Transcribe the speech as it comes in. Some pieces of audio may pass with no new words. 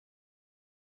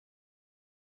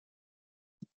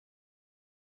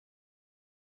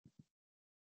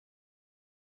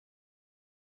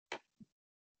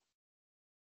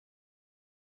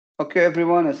Okay,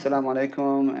 everyone, Assalamu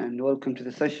alaikum and welcome to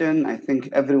the session. I think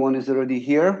everyone is already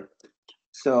here.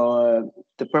 So,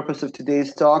 the purpose of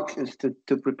today's talk is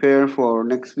to prepare for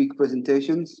next week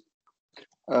presentations.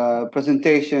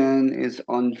 Presentation is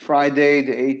on Friday,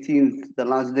 the 18th, the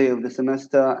last day of the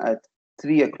semester at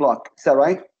 3 o'clock. Is that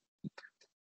right?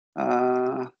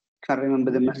 Can't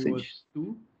remember the It message. was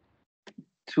 2.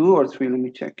 2 or 3, let me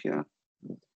check, yeah.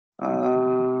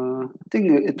 I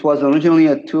think it was originally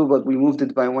at 2, but we moved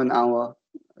it by 1 hour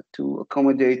to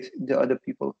accommodate the other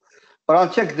people. But I'll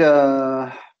check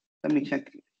let me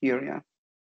check here, yeah.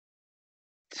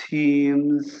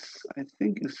 Teams, I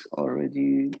think is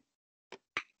already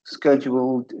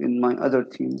scheduled in my other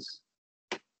teams.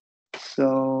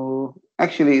 So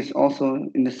actually it's also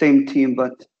in the same team,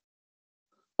 but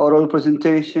oral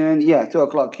presentation, yeah, 2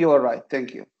 o'clock, you are right,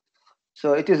 thank you.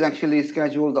 So it is actually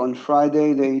scheduled on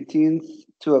Friday, the 18th,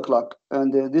 2 o'clock.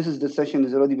 And this is the session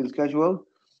has already been scheduled.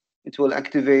 It will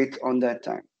activate on that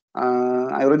time.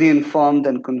 I already informed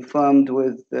and confirmed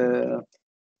with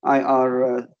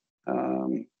IR,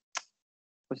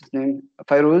 what's his name,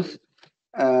 Fairuz.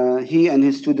 He and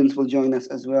his students will join us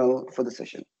as well for the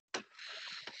session.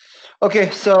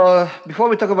 Okay, so before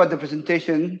we talk about the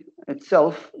presentation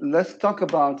itself, let's talk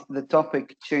about the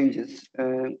topic changes.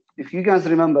 If you guys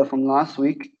remember from last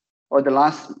week or the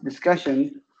last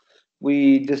discussion,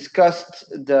 we discussed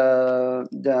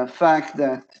the fact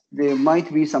that there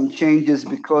might be some changes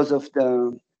because of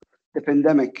the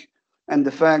pandemic and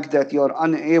the fact that you're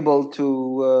unable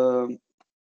to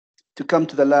come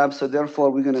to the lab. So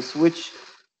therefore, we're going to switch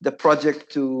the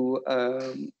project to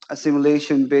a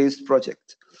simulation-based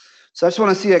project. So I just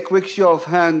want to see a quick show of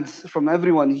hands from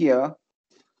everyone here.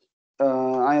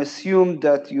 I assume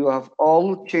that you have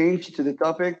all changed to the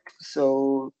topic.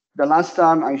 So the last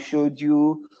time I showed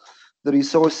you the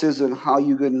resources and how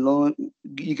you can learn,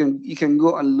 you can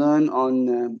go and learn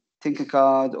on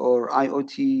Tinkercad or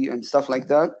IoT and stuff like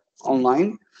that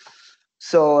online.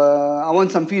 So I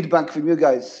want some feedback from you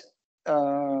guys.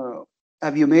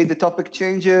 Have you made the topic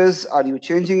changes? Are you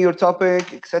changing your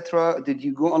topic, etc.? Did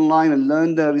you go online and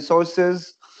learn the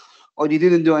resources, or you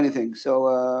didn't do anything?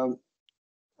 So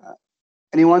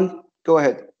anyone, go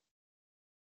ahead.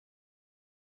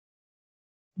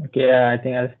 Okay, I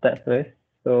think I'll start first.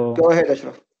 So Go ahead,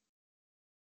 Ashraf.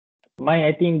 mine,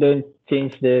 I think don't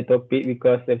change the topic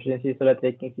because efficiency solar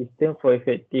tracking system for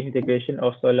effective integration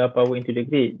of solar power into the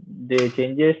grid. The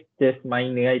changes just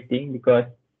minor, I think, because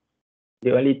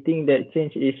the only thing that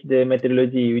changed is the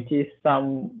methodology, which is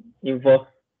some involved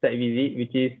site visit,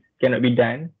 which is cannot be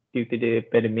done due to the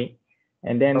pandemic,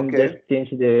 and then just Okay.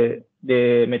 change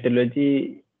the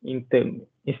methodology in term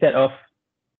instead of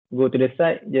go to the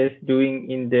site, just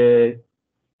doing in the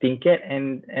ThinkCAD,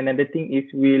 and another thing is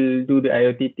we'll do the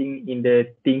IoT thing in the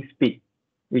ThinkSpeed,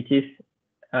 which is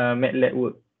MATLAB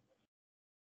work.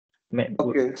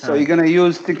 Okay. So you're gonna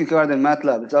use Tinkercad and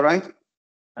MATLAB. Is that right?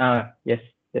 Yes,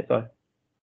 that's all.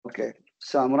 Okay.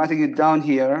 So I'm writing it down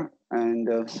here,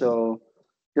 and so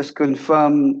just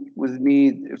confirm with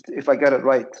me if I got it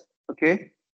right. Okay.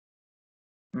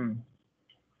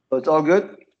 So it's all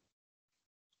good.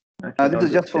 Okay, This all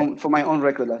is good. just for my own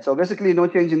record. So basically, no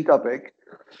change in topic.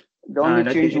 The only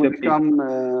No change change in will topic.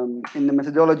 become in the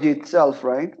methodology itself,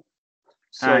 right?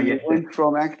 So you Yes, sir. went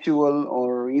from actual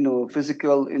or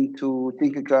physical into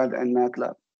Tinkercad and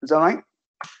MATLAB. Is that right?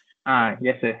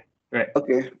 Yes, sir. Right.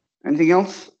 Okay. Anything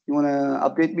else you want to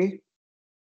update me?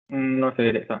 No,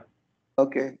 sir, that's all.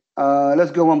 Okay.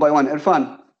 Let's go one by one.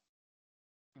 Irfan,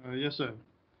 Yes, sir.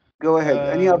 go ahead.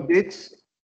 Any updates?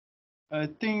 I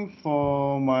think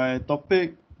for my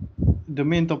topic, the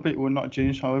main topic will not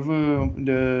change. However,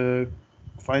 the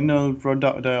final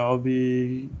product that I'll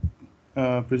be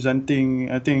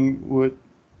presenting, I think, would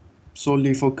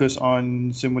solely focus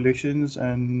on simulations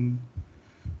and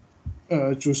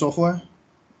through software.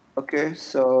 Okay.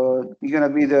 So you're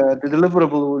gonna be the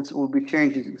deliverables will be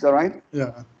changing. Is that right?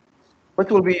 Yeah.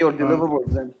 What will be your deliverables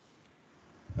then?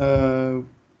 Uh,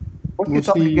 What's your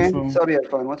topic Mostly again? from Sorry,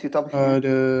 Irfan. What's your topic again?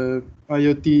 the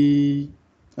IoT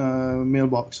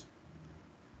mailbox.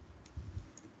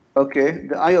 Okay,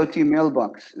 the IoT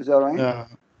mailbox. Is that right? Yeah.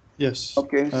 Yes.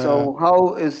 Okay. So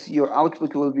how is your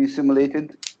output will be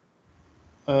simulated?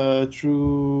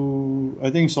 Through I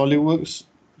think SolidWorks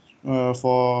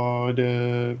for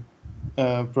the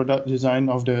product design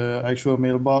of the actual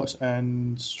mailbox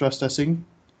and stress testing,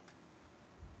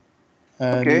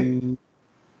 Okay. and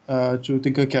through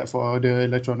Tinkercad for the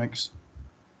electronics.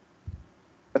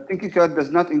 But Tinkercad does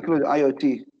not include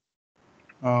IoT.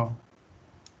 Oh.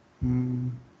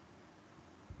 Mm.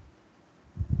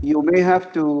 You may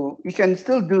have to. You can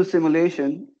still do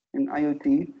simulation in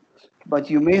IoT, but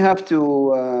you may have to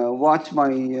watch my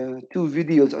 2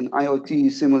 videos on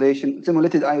IoT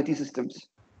simulated IoT systems.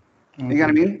 You get what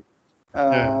I mean?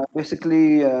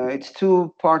 Basically, it's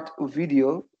 2-part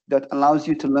video that allows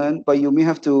you to learn, but you may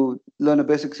have to learn the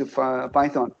basics of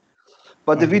Python.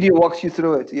 But the video walks you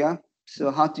through it, yeah?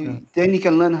 So then you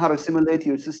can learn how to simulate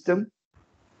your system.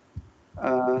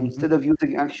 Instead of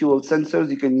using actual sensors,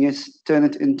 you can turn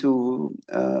it into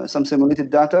some simulated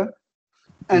data,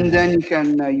 and then you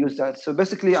can use that. So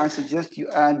basically, I suggest you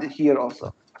add here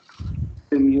also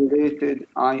simulated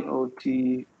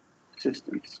IoT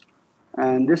systems.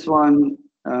 And this one,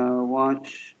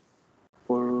 watch,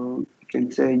 or you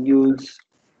can say use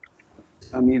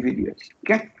SAMI videos.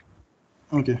 Okay?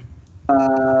 Okay.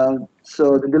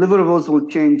 So the deliverables will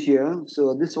change here.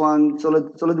 So this one,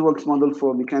 SolidWorks model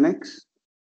for mechanics.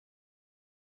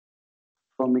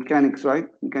 For mechanics, right?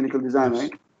 Mechanical design,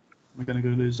 right?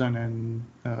 Mechanical design and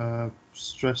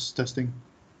stress testing.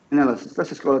 Analysis. Let's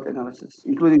just call it analysis,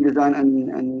 including design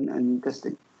and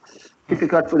testing. Pick a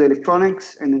card for the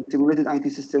electronics and then simulated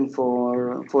IT system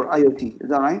for IoT. Is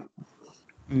that right?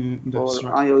 That's for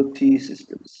right. IoT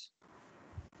systems.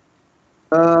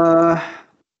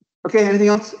 Okay, anything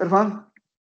else, Irfan?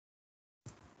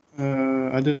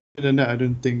 Other than that, I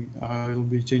don't think I'll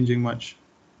be changing much.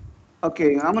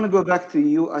 Okay, I'm going to go back to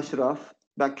you, Ashraf,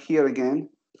 back here again.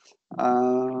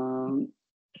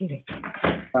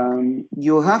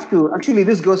 You have to, actually,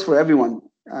 this goes for everyone.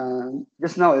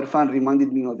 Just now, Irfan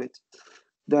reminded me of it,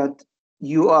 that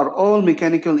you are all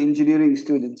mechanical engineering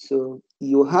students. So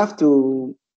you have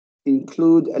to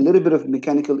include a little bit of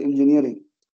mechanical engineering.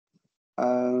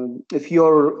 If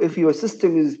your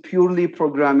system is purely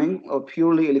programming or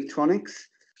purely electronics,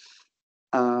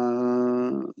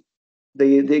 the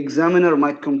examiner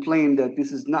might complain that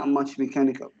this is not much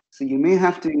mechanical. So you may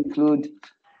have to include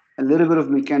a little bit of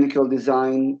mechanical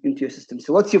design into your system.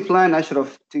 So what's your plan,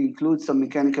 Ashraf, to include some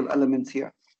mechanical elements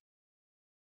here?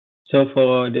 So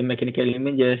for the mechanical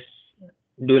element, just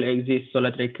dual axis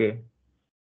solar tracker.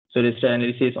 So the stress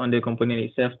analysis on the component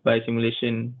itself by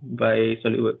simulation by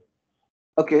SolidWorks.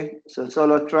 Okay, so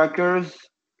solar trackers.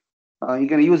 You're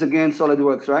going to use again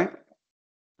SolidWorks, right?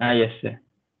 Yes, sir.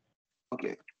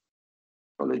 Okay,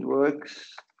 SolidWorks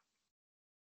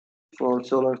for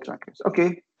solar trackers.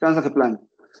 Okay, sounds like a plan.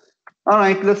 All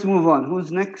right, let's move on.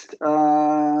 Who's next?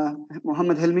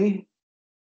 Mohammed Helmi?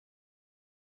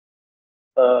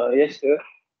 Yes, sir.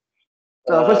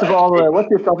 So first of all, what's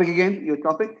your topic again? Your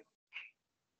topic?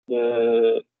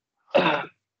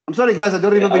 I'm sorry, guys, I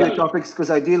don't remember your topics because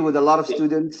I deal with a lot of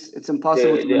students. It's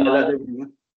impossible to memorize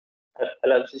everything.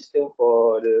 Alarm system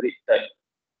for the riptide.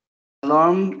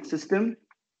 Alarm system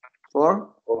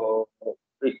for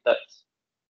riptides.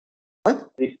 What?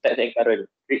 Riptide and current.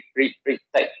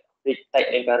 Riptide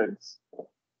and currents.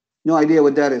 No idea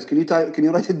what that is. Can you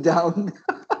write it down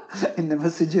in the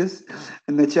messages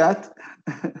in the chat?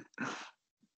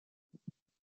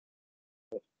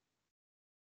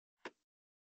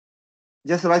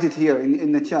 Just write it here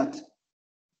in the chat.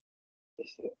 Yes,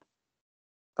 sir.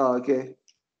 Oh, okay.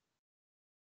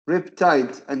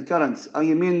 Riptide and currents. Oh,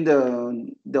 you mean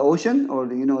the ocean or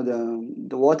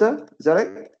the water? Is that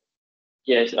right?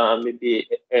 Yes, maybe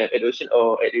at the ocean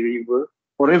or at the river.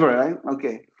 Or river, right?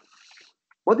 Okay.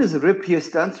 What does RIP here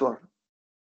stands for?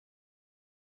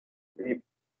 Rip,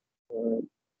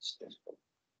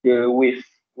 the wave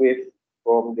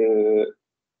from the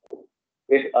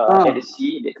wave at the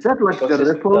sea. Is that like the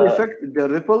ripple effect? The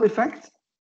ripple effect?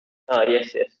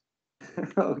 Yes.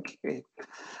 Okay.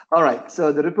 All right.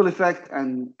 So the ripple effect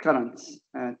and currents,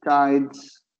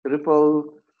 tides,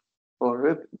 ripple, or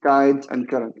rip, tides, and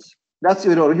currents. That's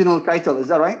your original title. Is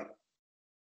that right?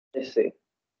 Yes, sir.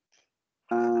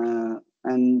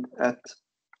 And at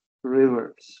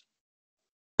rivers.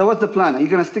 So what's the plan? Are you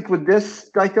gonna stick with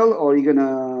this title, or are you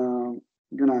gonna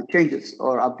change it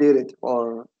or update it,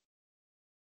 or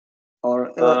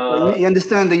you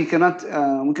understand that you cannot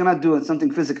we cannot do something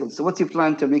physical. So what's your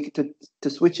plan to make it to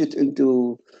switch it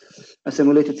into a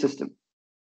simulated system?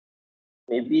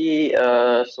 Maybe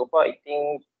so far I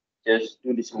think just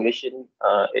do the simulation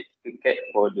certificate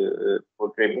for the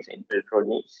programming and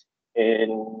electronics,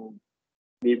 and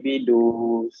maybe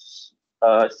do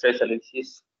stress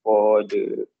analysis for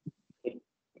the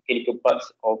mechanical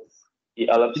parts of the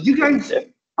alarm Did you system guys, itself.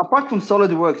 apart from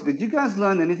SolidWorks, did you guys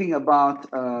learn anything about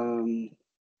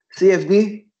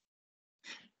CFD?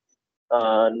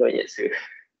 Not yet, sir.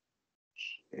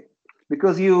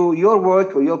 Because your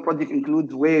work or your project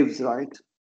includes waves, right?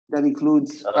 That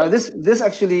includes this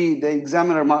actually the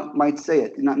examiner might say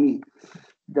it, not me.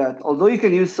 that although you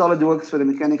can use SolidWorks for the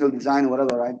mechanical design or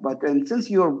whatever, right? But then since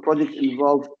your project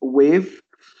involved wave,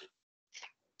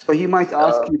 so he might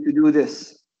ask you to do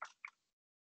this.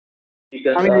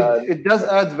 Because I mean, it does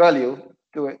add value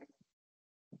to it.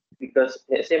 because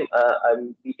same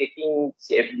I'm be taking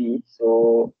CFD,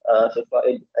 so so far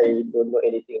I don't know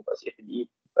anything about CFD,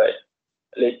 but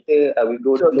later I will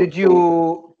go So look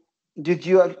did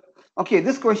you okay,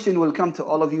 this question will come to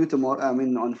all of you tomorrow, I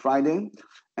mean on Friday,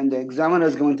 and the examiner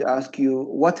is going to ask you,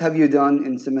 what have you done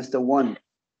in semester 1?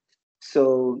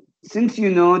 So since you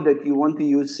know that you want to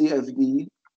use CFD,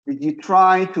 did you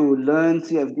try to learn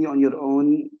CFD on your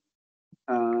own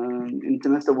in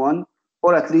semester 1,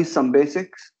 or at least some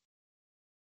basics?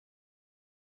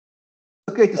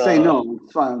 Okay to say no.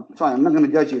 It's fine. It's fine. I'm not going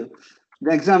to judge you.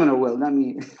 The examiner will, not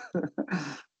me.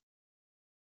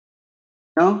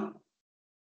 No?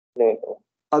 No.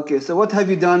 Okay. So what have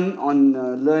you done on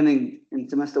learning in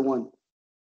semester 1?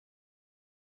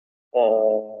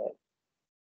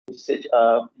 Research,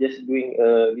 just doing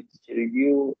a literature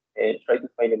review and try to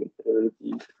find a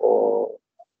methodology for.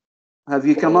 Have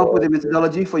you come up with a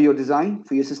methodology for your design,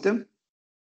 for your system?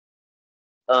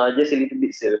 Just a little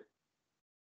bit, sir.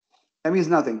 That means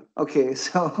nothing. Okay,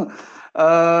 so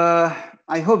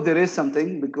I hope there is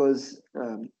something, because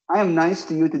I am nice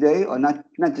to you today, or not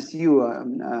just you,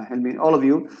 Helmi, all of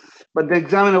you, but the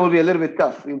examiner will be a little bit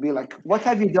tough. He'll be like, what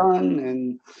have you done?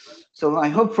 And so I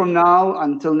hope from now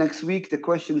until next week, the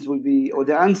questions will be, or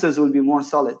the answers will be more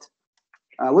solid.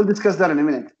 We'll discuss that in a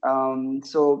minute.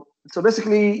 So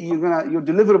basically, your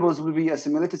deliverables will be a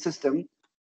simulated system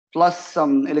plus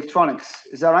some electronics.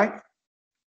 Is that right?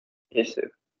 Yes, sir.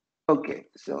 Okay,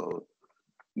 so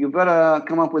you better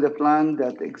come up with a plan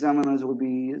that the examiners will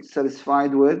be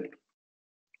satisfied with.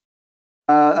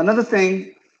 Another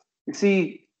thing, you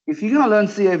see, if you're going to learn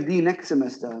CFD next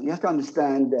semester, you have to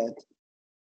understand that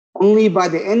only by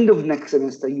the end of next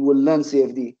semester you will learn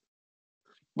CFD.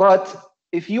 But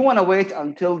if you want to wait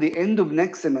until the end of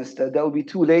next semester, that will be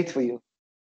too late for you.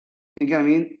 You get what I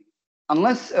mean?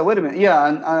 Unless, wait a minute, yeah,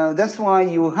 and that's why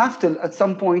you have to, at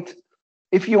some point,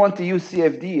 if you want to use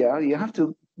CFD, you have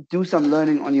to do some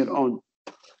learning on your own.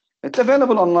 It's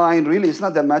available online, really, it's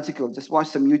not that magical. Just watch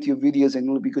some YouTube videos and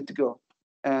you'll be good to go.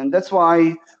 And that's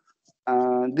why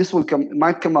this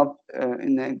might come up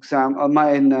in the exam,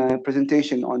 or in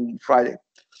presentation on Friday.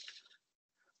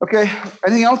 Okay,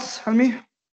 anything else, Helmi?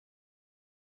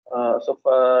 So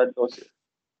far, no, sir.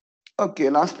 Okay,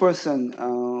 last person.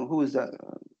 Who is that?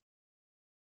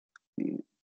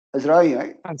 Azrai,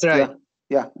 right? That's right.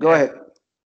 Yeah, go ahead.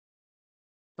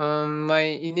 My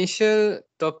initial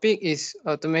topic is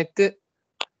automated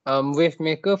wave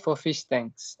maker for fish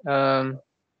tanks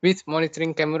with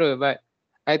monitoring camera, but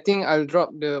I think I'll drop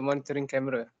the monitoring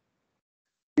camera.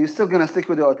 You're still gonna stick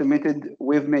with the automated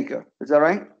wave maker, is that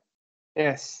right?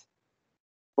 Yes.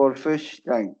 For fish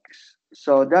tanks.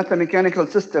 So that's a mechanical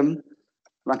system,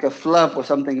 like a flap or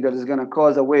something that is gonna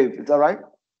cause a wave, is that right?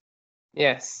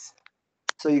 Yes.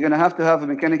 So you're gonna have to have a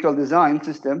mechanical design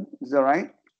system, is that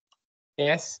right?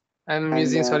 Yes. I'm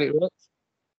using SolidWorks.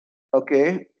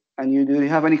 Okay. And do you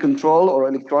have any control or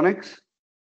electronics?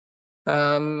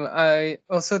 I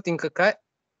also Tinkercad.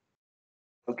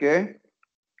 Okay.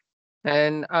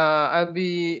 And I'll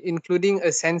be including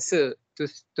a sensor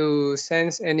to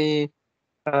sense any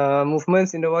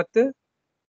movements in the water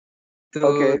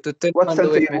to turn What on the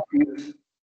sensor wave you maker. want to use?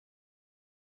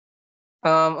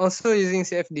 Also using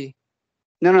CFD.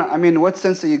 No, I mean, what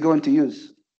sensor you're going to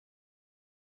use?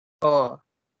 Oh,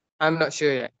 I'm not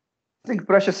sure yet. I think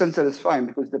pressure sensor is fine,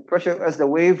 because the pressure, as the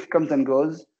wave comes and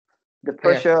goes, the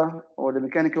pressure or the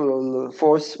mechanical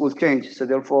force will change. So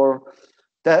therefore,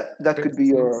 that could be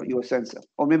your sensor.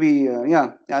 Or maybe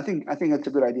I think that's a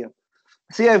good idea.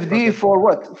 CFD for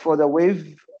what? For the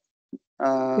wave.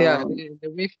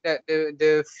 The wave that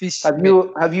the fish.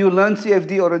 Have you learned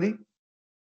CFD already?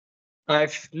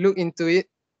 I've looked into it.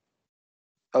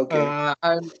 Okay.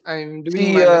 I'm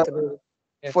doing my methodology.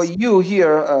 Yes. For you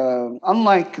here,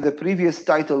 unlike the previous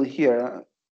title here,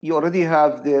 you already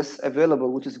have this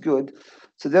available, which is good.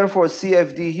 So therefore,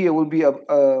 CFD here will be a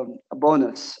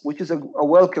bonus, which is a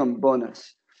welcome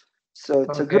bonus. So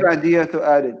it's a good idea to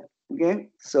add it. Okay.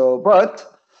 So, but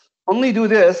only do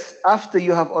this after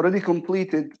you have already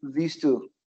completed these two.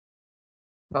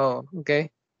 Oh,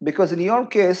 okay. Because in your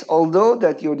case, although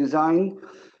that your design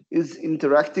is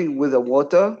interacting with the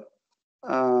water,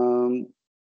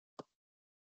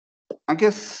 I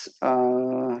guess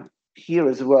here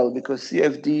as well, because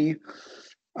CFD,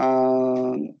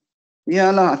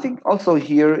 I think also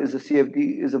here is a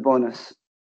CFD is a bonus.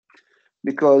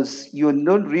 because you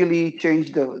don't really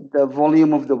change the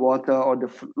volume of the water or the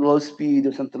flow speed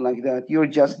or something like that. You're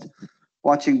just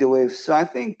watching the waves. So I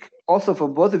think also for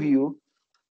both of you,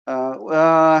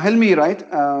 Helmi, right?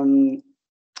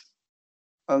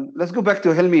 Let's go back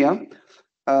to Helmi.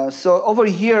 So over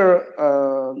here,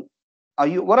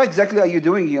 what exactly are you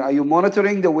doing here? Are you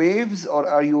monitoring the waves or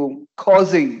are you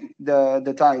causing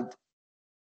the tide?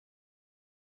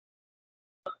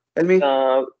 Helmi?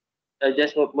 I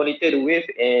just monitor the wave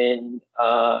and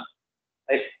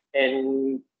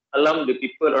alarm the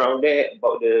people around there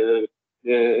about the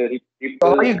So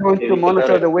how ripple, are you going the to ripple monitor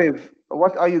current. the wave?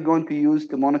 What are you going to use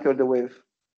to monitor the wave?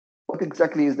 What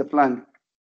exactly is the plan?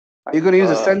 Are you going to use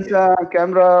a sensor,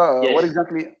 camera? Yes, What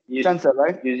exactly? Sensor,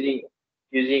 right?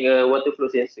 using a water flow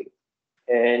sensor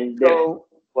and depth So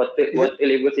water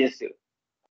level sensor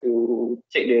to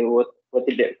check the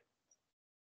water depth.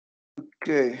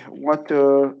 okay,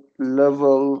 water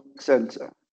level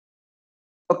sensor.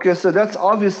 Okay, so that's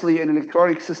obviously an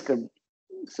electronic system.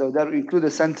 So that will include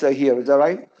a sensor here. Is that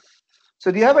right?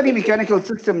 So do you have any mechanical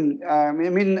system?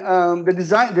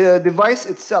 The device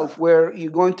itself, where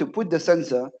you're going to put the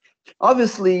sensor,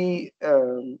 obviously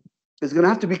is going to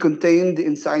have to be contained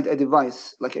inside a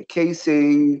device, like a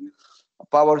casing, a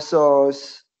power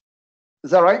source.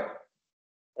 Is that right?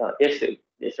 Yes, sir.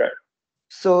 That's right.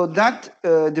 So that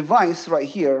device right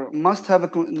here must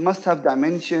have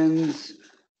dimensions,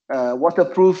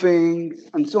 waterproofing,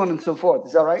 and so on and so forth.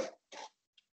 Is that right?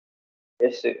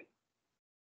 Yes, sir.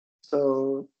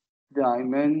 So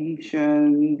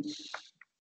dimensions,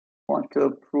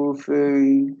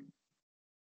 waterproofing.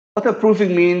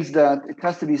 Waterproofing means that it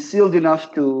has to be sealed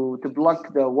enough to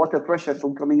block the water pressure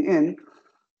from coming in,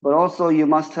 but also you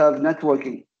must have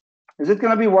networking. Is it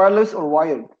going to be wireless or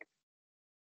wired?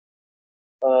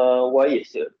 Wired,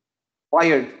 sir.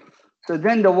 Wired. So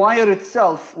then the wire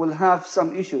itself will have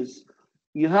some issues.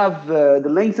 You have the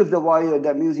length of the wire.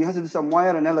 That means you have to do some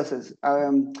wire analysis.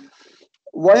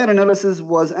 Wire analysis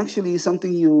was actually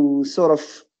something you sort of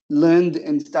learned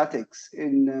in statics,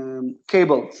 in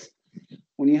cables.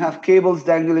 When you have cables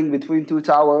dangling between two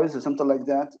towers or something like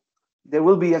that, there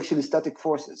will be actually static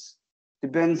forces.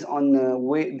 Depends on the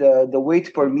weight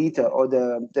per meter or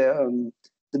the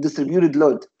distributed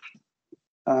load.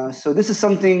 So this is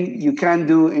something you can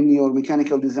do in your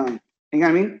mechanical design. You know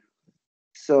what I mean?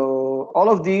 So all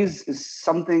of these is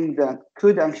something that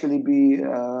could actually be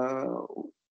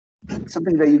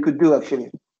something that you could do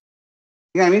actually.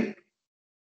 You know what I mean?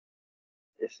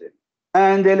 Yes, sir.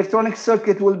 And the electronic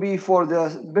circuit will be for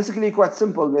basically quite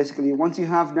simple. Basically, once you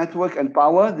have network and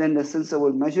power, then the sensor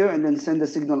will measure and then send the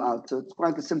signal out. So it's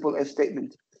quite a simple if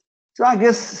statement. So I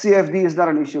guess CFD is not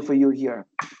an issue for you here,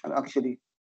 actually.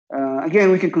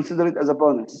 Again, we can consider it as a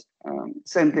bonus.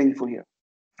 Same thing for here.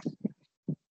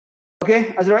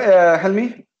 Okay,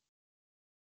 Helmi?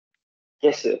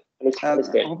 Yes, sir.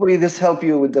 Understand. Hopefully this helped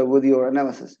you with your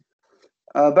analysis.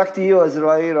 Back to you,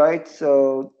 Azrai, right?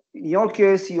 So in your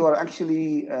case, you are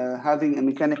actually having a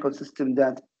mechanical system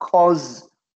that cause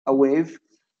a wave.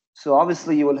 So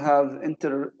obviously you will have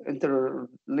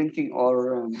interlinking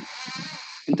or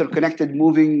interconnected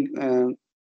moving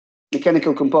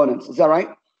mechanical components. Is that right?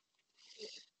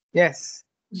 Yes.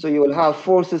 So you will have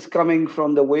forces coming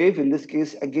from the wave. In this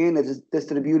case, again, it is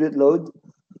distributed load.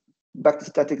 Back to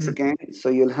statics again. So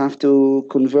you'll have to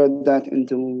convert that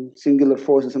into singular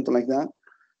force or something like that.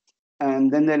 And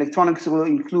then the electronics will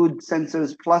include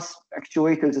sensors plus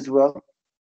actuators as well.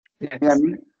 Yes. You know what I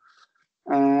mean?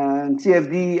 And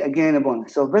CFD, again, a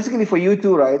bonus. So basically for you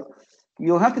two, right,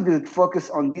 you'll have to focus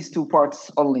on these two parts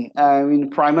only. I mean,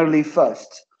 primarily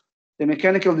first, the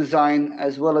mechanical design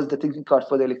as well as the technical part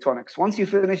for the electronics. Once you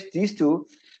finish these two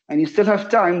and you still have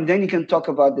time, then you can talk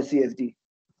about the CFD.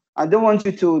 I don't want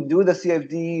you to do the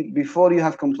CFD before you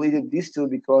have completed these two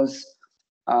because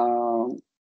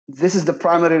this is the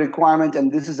primary requirement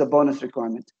and this is a bonus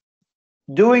requirement.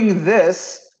 Doing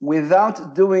this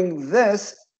without doing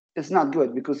this is not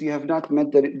good because you have not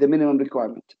met the minimum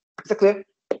requirement. Is that clear?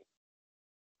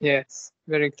 Yes,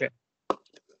 very clear.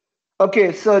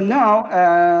 Okay, so now,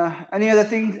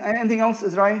 anything else,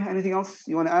 Israel? Anything else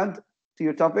you want to add to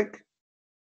your topic?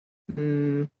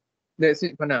 That's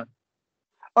it for now.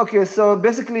 Okay, so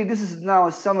basically this is now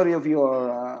a summary of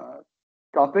your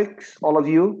topics, all of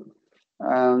you,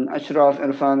 Ashraf,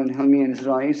 Irfan, and Helmi, and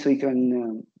Israel, so you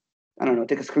can, I don't know,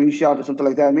 take a screenshot or something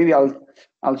like that. Maybe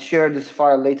I'll share this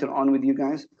file later on with you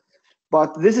guys.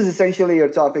 But this is essentially your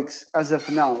topics as of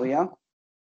now, yeah?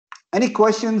 Any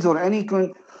questions or any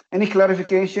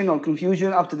clarification or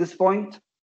confusion up to this point?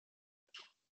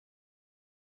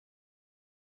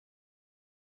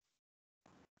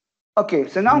 Okay,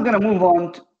 so now I'm going to move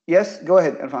on. Yes, go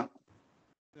ahead, Irfan.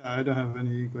 Yeah, I don't have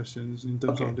any questions in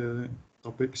terms Okay. of the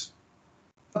topics.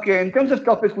 Okay, in terms of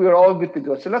topics, we are all good to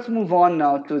go. So let's move on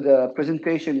now to the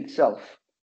presentation itself.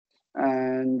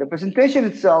 And the presentation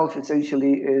itself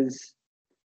essentially is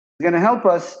going to help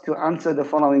us to answer the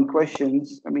following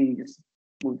questions. Let me just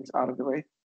move this out of the way.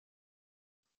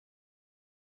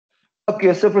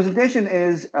 Okay, so presentation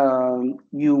is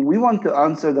we want to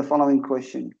answer the following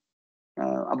question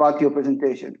about your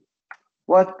presentation.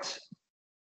 What,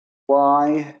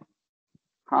 why,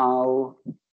 how,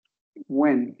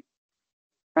 when?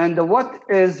 And the what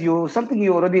is something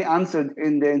you already answered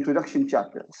in the introduction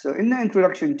chapter. So in the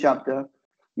introduction chapter,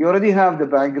 you already have the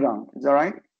background. Is that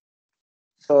right?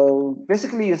 So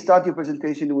basically, you start your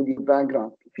presentation with your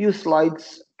background, a few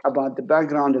slides about the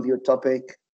background of your topic,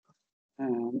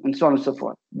 and so on and so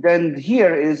forth. Then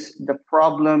here is the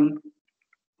problem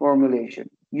formulation.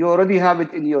 You already have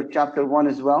it in your chapter 1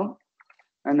 as well.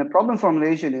 And the problem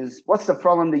formulation is, what's the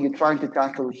problem that you're trying to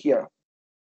tackle here?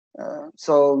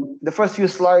 So the first few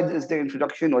slides is the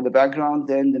introduction or the background.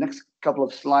 Then the next couple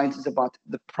of slides is about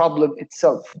the problem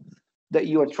itself that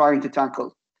you are trying to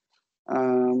tackle.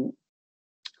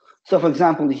 So for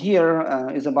example, here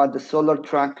is about the solar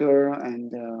tracker,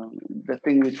 and the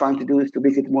thing we're trying to do is to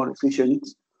make it more efficient.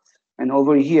 And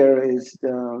over here is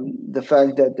the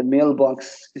fact that the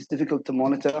mailbox is difficult to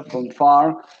monitor from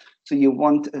far. So you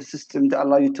want a system to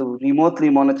allow you to remotely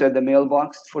monitor the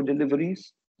mailbox for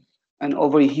deliveries. And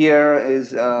over here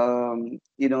is,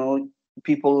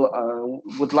 people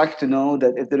would like to know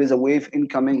that if there is a wave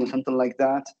incoming or something like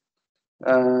that,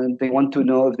 they want to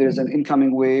know if there's an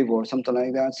incoming wave or something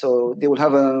like that. So they will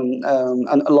have an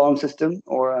alarm system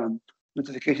or a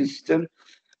notification system.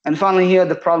 And finally here,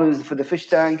 the problem is for the fish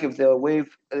tank. If the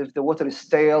water is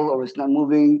stale or it's not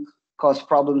moving, cause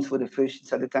problems for the fish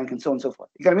inside the tank and so on and so forth.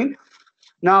 You get what I mean?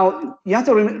 Now, you have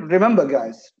to remember,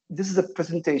 guys, this is a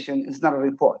presentation. It's not a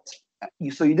report.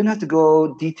 So you don't have to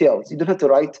go details. You don't have to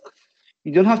write.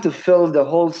 You don't have to fill the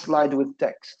whole slide with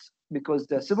text, because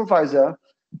the supervisor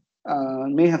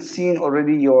may have seen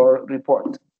already your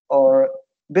report. Or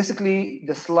basically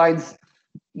the slides,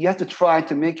 you have to try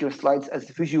to make your slides as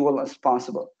visual as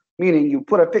possible, meaning you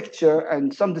put a picture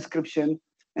and some description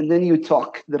and then you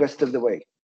talk the rest of the way.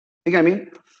 You get what I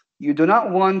mean? You do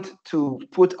not want to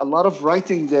put a lot of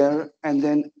writing there and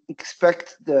then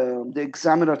expect the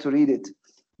examiner to read it,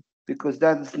 because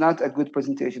that's not a good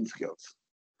presentation skills.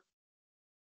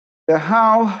 The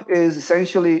how is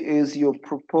essentially is your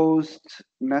proposed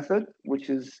method, which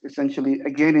is essentially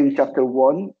again in chapter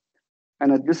 1.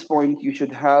 And at this point, you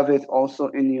should have it also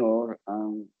in your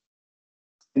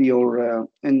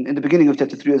in the beginning of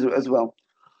chapter 3 as well.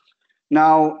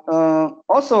 Now,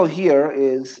 also here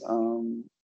is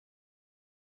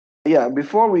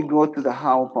before we go to the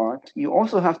how part, you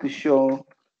also have to show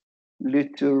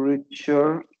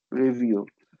literature review.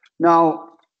 Now,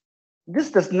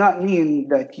 this does not mean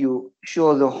that you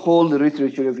show the whole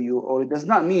literature review, or it does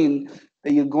not mean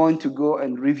that you're going to go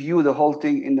and review the whole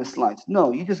thing in the slides.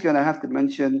 No, you're just going to have to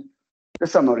mention the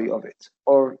summary of it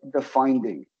or the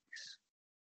findings.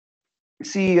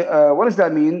 See, what does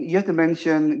that mean? You have to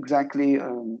mention exactly,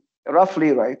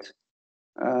 roughly, right?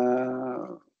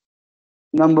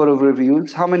 Number of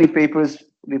reviews, how many papers,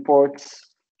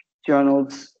 reports,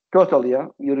 journals, total,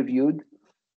 you reviewed,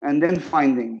 and then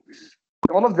findings.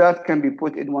 All of that can be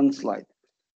put in one slide.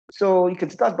 So you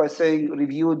can start by saying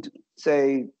reviewed,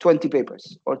 say 20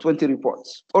 papers or 20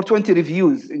 reports or 20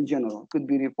 reviews in general. Could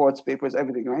be reports, papers,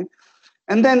 everything, right?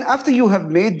 And then after you have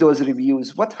made those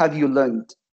reviews, what have you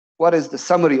learned? What is the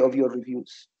summary of your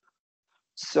reviews?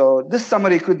 So this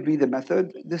summary could be the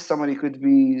method. This summary could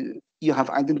be you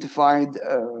have identified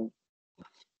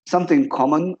something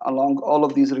common along all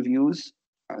of these reviews.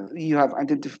 You have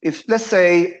identified, if let's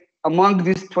say among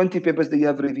these 20 papers that you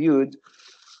have reviewed,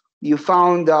 you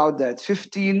found out that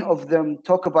 15 of them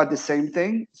talk about the same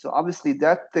thing. So obviously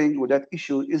that thing or that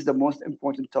issue is the most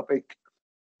important topic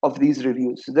of these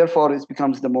reviews. So therefore, it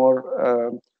becomes the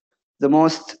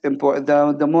most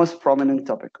important, the most prominent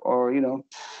topic, or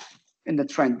in the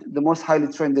trend, the most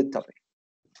highly trended topic.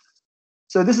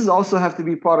 So this is also have to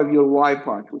be part of your why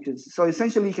part, which is, so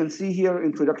essentially you can see here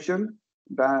introduction,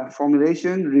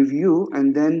 formulation, review,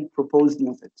 and then proposed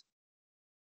method.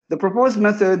 The proposed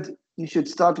method, you should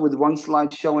start with one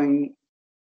slide showing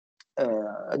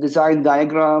a design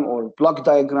diagram or block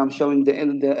diagram showing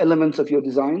the elements of your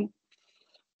design.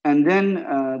 And then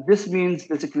this means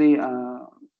basically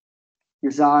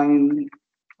design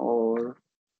or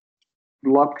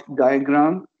block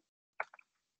diagram.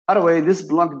 By the way, this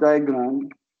block diagram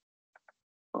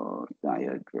or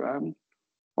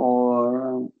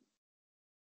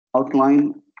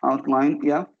outline,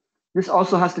 yeah. This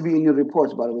also has to be in your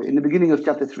reports, by the way, in the beginning of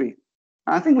chapter 3.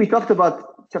 I think we talked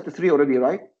about chapter 3 already,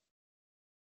 right?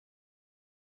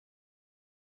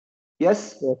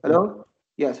 Yes? Yes, Hello?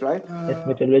 Yes, right? Yes,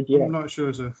 methodology. I'm not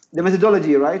sure, sir. The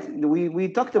methodology, right? We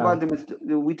talked Ah. about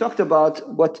we talked about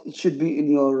what it should be in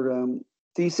your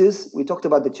thesis. We talked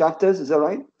about the chapters. Is that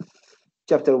right?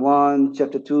 Chapter 1,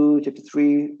 chapter 2, chapter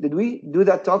 3. Did we do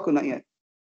that talk or not yet?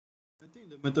 I think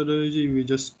the methodology, we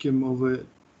just came over it.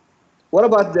 What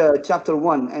about the chapter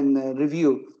 1 and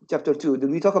review, chapter 2? Did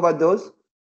we talk about those?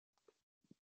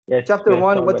 Yes. Chapter we have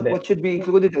 1, talked about that. what should be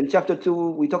included, and chapter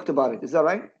 2, we talked about it. Is that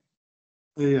right?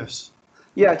 Yes.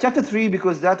 Yeah, chapter 3,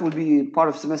 because that will be part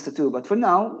of semester 2. But for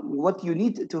now, what you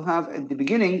need to have at the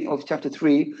beginning of chapter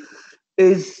 3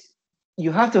 is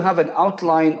you have to have an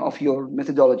outline of your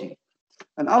methodology.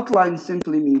 An outline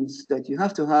simply means that you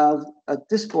have to have, at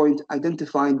this point,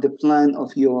 identified the plan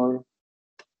of your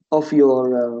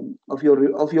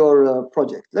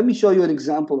project. Let me show you an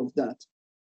example of that.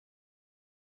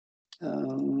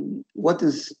 What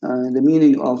is the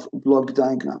meaning of block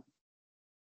diagram?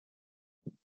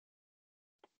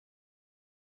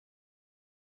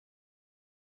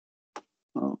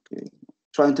 Okay,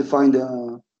 trying to find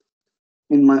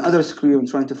in my other screen, I'm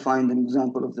trying to find an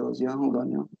example of those. Yeah, hold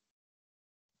on. Yeah.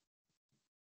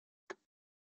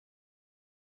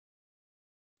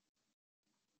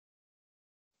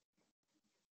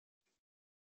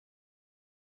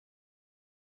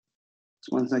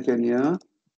 Just 1 second. Yeah.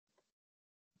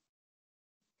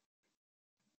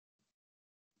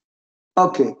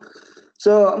 Okay,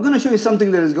 so I'm going to show you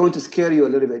something that is going to scare you a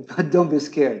little bit, but don't be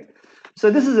scared. So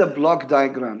this is a block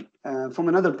diagram from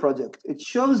another project. It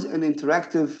shows an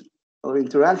interactive or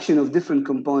interaction of different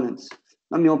components.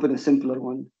 Let me open a simpler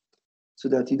one so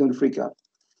that you don't freak out.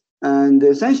 And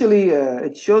essentially,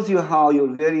 it shows you how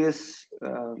your various.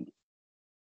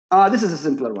 This is a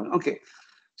simpler one. Okay,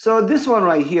 so this one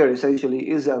right here essentially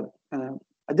is a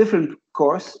different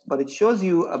course, but it shows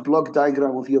you a block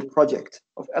diagram of your project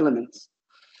of elements.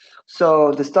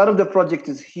 So the start of the project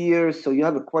is here. So you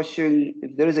have a question.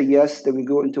 If there is a yes, then we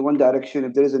go into one direction.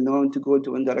 If there is a no, to go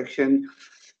into one direction.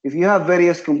 If you have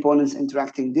various components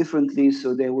interacting differently,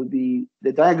 so there will be,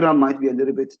 the diagram might be a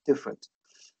little bit different.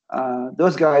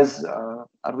 Those guys are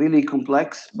really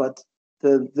complex, but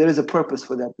there is a purpose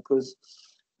for that because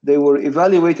they were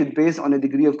evaluated based on a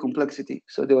degree of complexity.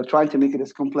 So they were trying to make it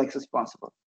as complex as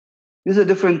possible. This is a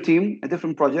different team, a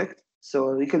different project.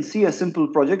 So you can see a simple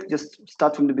project, just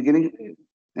start from the beginning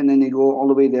and then you go all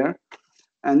the way there.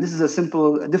 And this is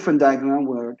a different diagram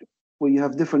where you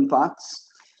have different paths.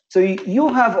 So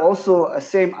you have also a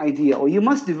same idea, or you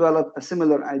must develop a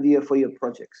similar idea for your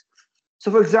projects. So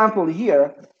for example,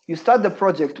 here, you start the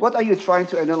project. What are you trying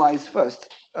to analyze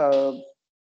first?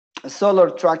 A solar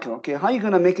tracker, okay? How are you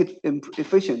gonna make it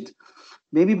efficient?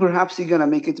 Maybe perhaps you're gonna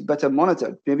make it better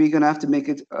monitored. Maybe you're gonna have to make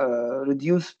it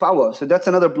reduce power. So that's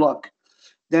another block.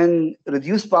 Then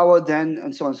reduce power, then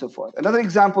and so on and so forth. Another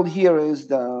example here is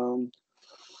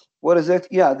what is it?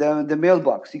 Yeah, the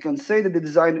mailbox. You can say that the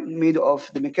design made of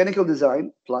the mechanical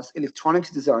design plus electronics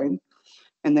design,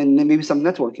 and then maybe some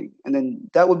networking. And then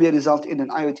that will be a result in an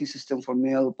IoT system for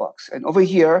mailbox. And over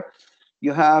here,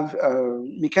 you have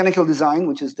mechanical design,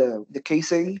 which is the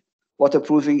casing,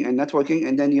 waterproofing, and networking.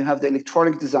 And then you have the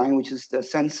electronic design, which is the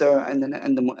sensor and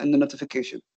the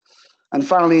notification. And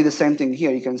finally, the same thing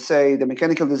here. You can say the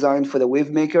mechanical design for the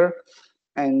wave maker,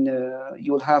 and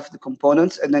you will have the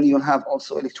components, and then you'll have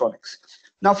also electronics.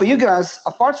 Now, for you guys,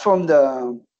 apart from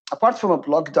a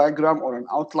block diagram or an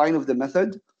outline of the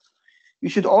method, you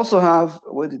should also have,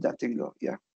 where did that thing go?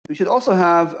 Yeah, you should also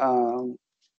have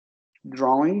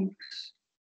drawings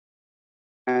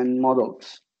and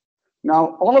models.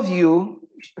 Now, all of you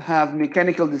have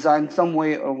mechanical design some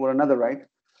way or another, right?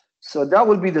 So that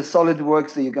will be the solid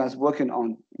works that you guys working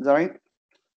on, is that right?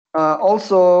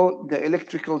 Also, the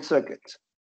electrical circuit,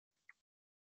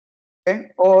 okay?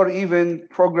 Or even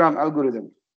program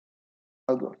algorithm.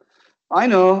 I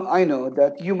know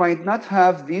that you might not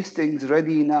have these things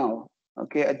ready now,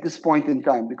 okay, at this point in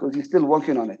time, because you're still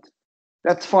working on it.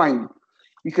 That's fine.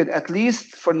 You could at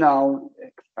least for now,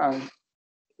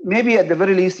 maybe at the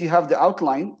very least, you have the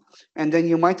outline, and then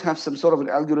you might have some sort of an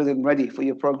algorithm ready for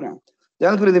your program. The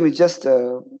algorithm is just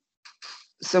a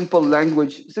simple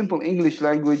English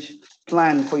language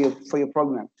plan for your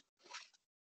program.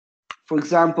 For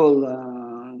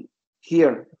example,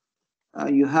 here,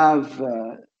 you have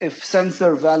if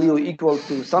sensor value equal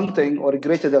to something or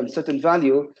greater than certain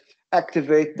value,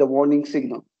 activate the warning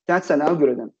signal. That's an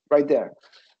algorithm right there.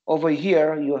 Over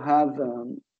here, you have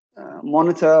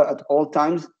monitor at all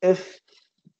times if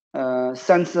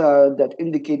sensor that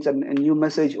indicates a new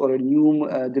message or a new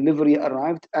delivery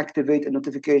arrived, activate a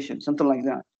notification, something like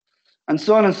that. And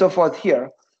so on and so forth here.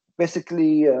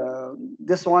 Basically,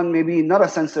 this one maybe not a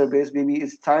sensor based, maybe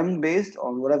it's time based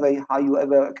or whatever, how you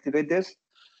ever activate this.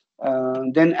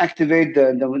 Then activate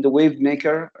the wave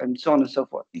maker and so on and so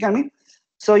forth. You get me?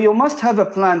 So you must have a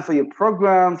plan for your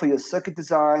program, for your circuit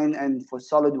design, and for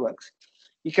SolidWorks.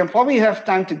 You can probably have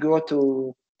time to go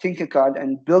to Tinkercad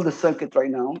and build a circuit right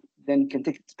now. Then you can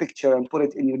take this picture and put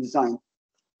it in your design.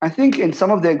 I think in some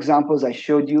of the examples I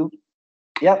showed you,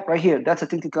 yeah, right here, that's a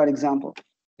Tinkercad example.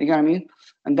 You get what I mean?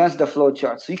 And that's the flow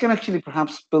chart. So you can actually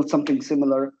perhaps build something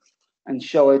similar and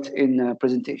show it in a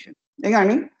presentation. You get what I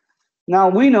mean? Now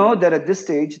we know that at this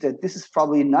stage that this is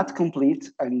probably not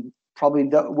complete and probably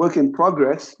the work in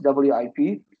progress,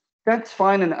 WIP. That's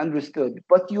fine and understood,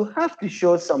 but you have to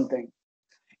show something.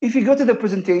 If you go to the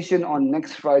presentation on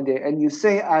next Friday and you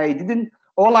say,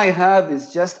 all I have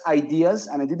is just ideas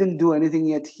and I didn't do anything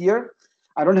yet here,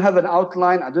 I don't have an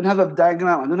outline, I don't have a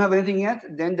diagram, I don't have anything yet,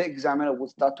 then the examiner will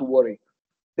start to worry.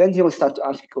 Then he will start to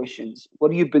ask you questions.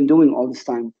 What have you been doing all this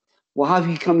time? Well, how have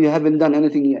you come you haven't done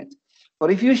anything yet?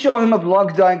 But if you show him a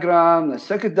block diagram, a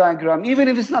circuit diagram, even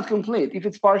if it's not complete, if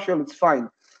it's partial, it's fine.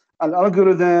 An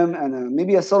algorithm and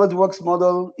maybe a SolidWorks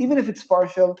model, even if it's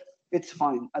partial, it's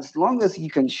fine. As long as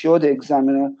you can show the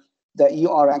examiner that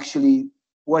you are actually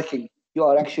working, you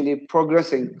are actually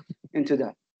progressing into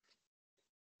that.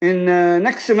 In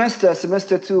next semester,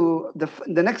 semester 2,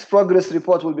 the next progress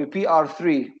report will be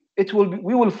PR3.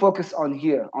 We will focus on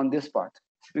here, on this part.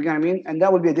 You get what I mean? And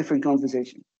that will be a different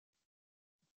conversation.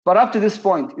 But up to this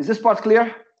point, is this part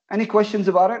clear? Any questions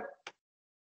about it?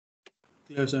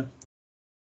 Yes, sir.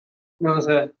 No,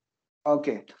 sir.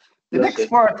 Okay. The next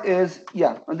part is,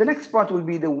 the next part will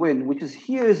be the win, which is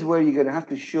here is where you're going to have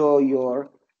to show your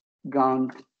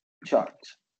Gantt chart.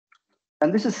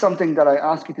 And this is something that I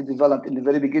asked you to develop in the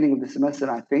very beginning of the semester,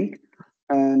 I think.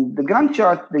 And the Gantt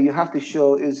chart that you have to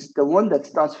show is the one that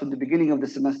starts from the beginning of the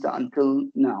semester until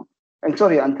now. And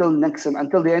sorry, until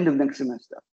the end of next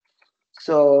semester.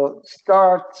 So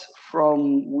start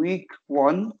from week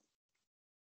 1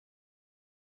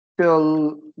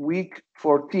 till week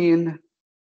 14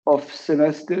 of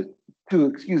semester 2,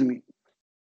 excuse me.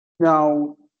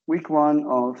 Now, week 1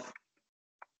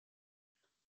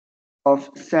 of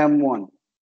SEM 1.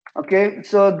 Okay,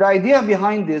 so the idea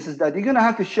behind this is that you're gonna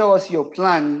have to show us your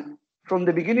plan from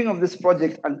the beginning of this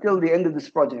project until the end of this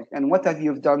project and what have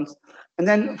you done. And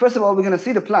then first of all, we're gonna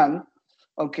see the plan.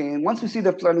 Okay, and once we see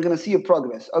the plan, we're gonna see your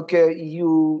progress. Okay,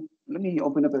 let me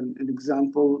open up an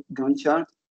example Gantt chart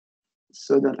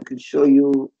so that I can show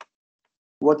you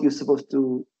what you're supposed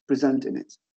to present in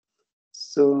it.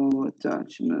 So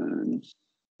attachments,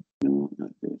 no,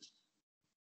 not this.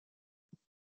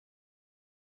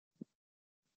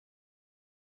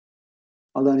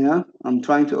 Hold on, yeah, I'm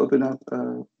trying to open up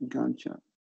a Gantt chart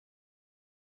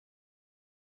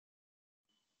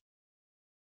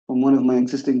from one of my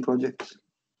existing projects.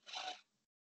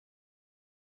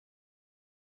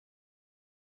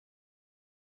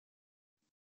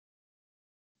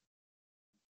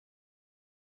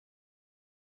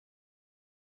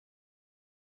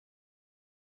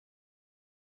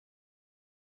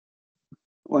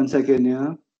 One second,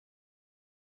 yeah.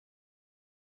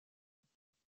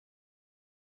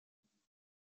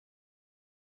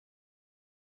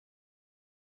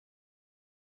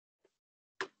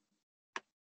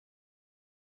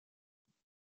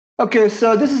 Okay,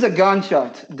 so this is a Gantt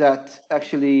chart that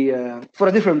actually, for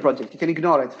a different project, you can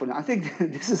ignore it for now. I think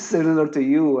this is similar to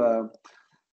you,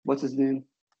 what's his name?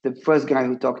 The first guy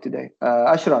who talked today,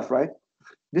 Ashraf, right?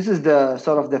 This is the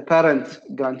sort of the parent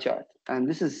Gantt chart. And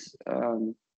this is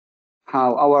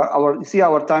how our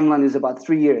timeline is about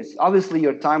 3 years. Obviously,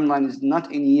 your timeline is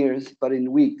not in years, but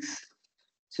in weeks.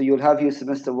 So you'll have your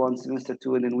semester 1, semester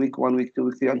 2, and then week 1, week 2,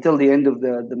 week 3, until the end of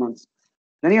the month.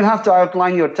 Then you'll have to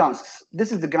outline your tasks.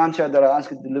 This is the Gantt chart that I asked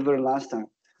you to deliver last time.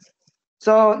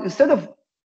 So instead of,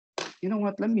 you know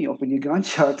what, let me open your Gantt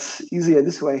charts easier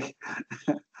this way.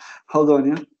 Hold on,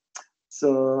 yeah.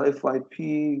 So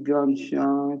FYP Gantt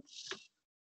charts.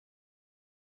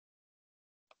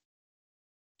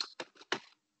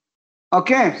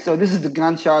 Okay, so this is the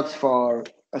Gantt charts for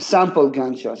a sample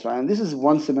Gantt charts, right? And this is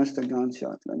 1 semester Gantt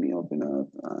chart. Let me open up.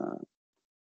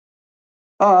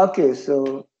 Okay,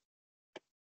 so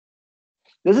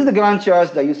this is the Gantt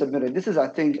charts that you submitted. This is, I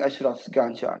think, Ashraf's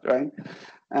Gantt chart, right?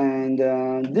 And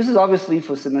this is obviously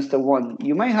for semester 1.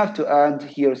 You may have to add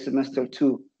here semester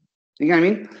 2. You get what I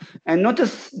mean? And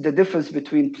notice the difference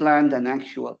between planned and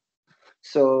actual.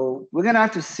 So we're going to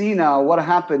have to see now what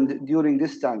happened during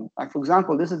this time. Like, for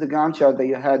example, this is the Gantt chart that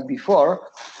you had before.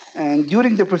 And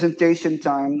during the presentation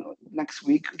time next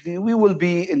week, we will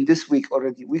be in this week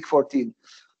already, week 14.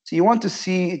 So you want to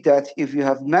see that if you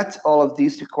have met all of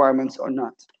these requirements or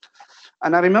not.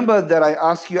 And I remember that I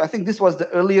asked you, I think this was the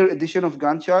earlier edition of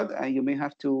Gantt chart, and you may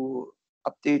have to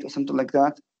update or something like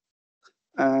that.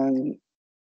 And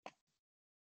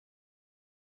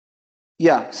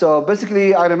yeah, so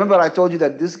basically, I remember I told you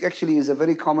that this actually is a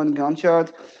very common Gantt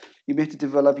chart. You need to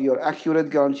develop your accurate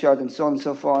Gantt chart and so on and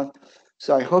so forth.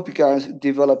 So I hope you guys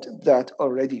developed that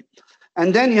already.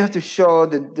 And then you have to show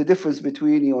the difference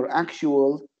between your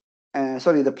actual,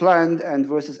 the planned and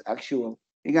versus actual.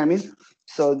 You get what I mean?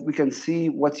 So we can see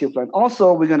what's your plan.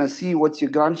 Also, we're going to see what's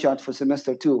your Gantt chart for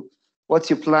semester 2.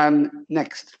 What's your plan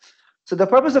next? So the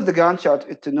purpose of the Gantt chart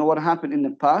is to know what happened in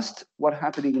the past, what's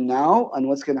happening now, and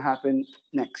what's going to happen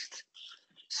next.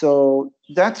 So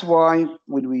that's why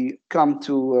when we come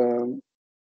to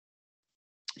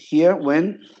here,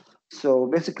 so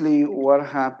basically what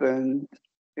happened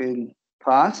in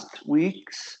past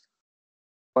weeks,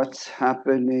 what's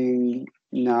happening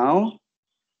now,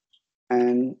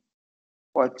 and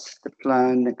what's the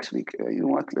plan next week. You know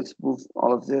what, let's move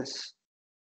all of this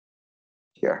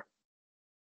here.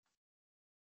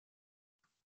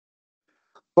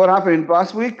 What happened in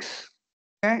past weeks,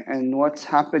 okay, and what's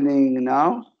happening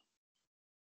now.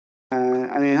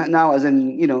 I mean, now as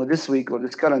in, this week or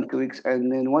this current 2 weeks,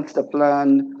 and then what's the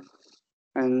plan,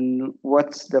 and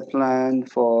what's the plan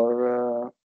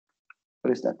for,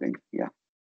 what is that thing? Yeah.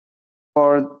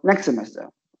 For next semester.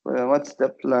 What's the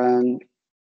plan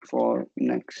for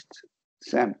next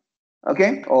sem?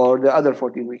 Okay, or the other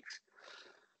 14 weeks.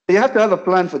 So you have to have a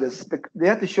plan for this. They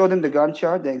have to show them the Gantt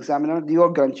chart, the examiner,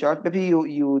 your Gantt chart. Maybe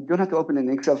you don't have to open an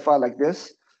Excel file like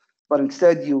this, but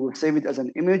instead you save it as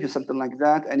an image or something like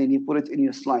that, and then you put it in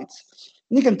your slides.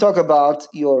 And you can talk about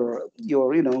your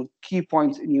key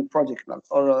points in your project,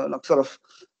 or like sort of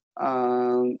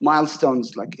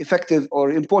milestones, like effective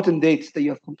or important dates that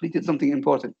you have completed something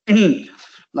important.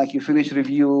 Like you finish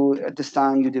review at this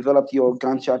time, you developed your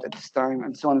Gantt chart at this time,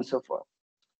 and so on and so forth.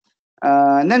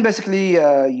 And then basically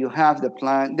you have the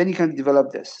plan, then you can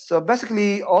develop this. So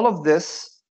basically all of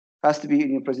this has to be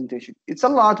in your presentation. It's a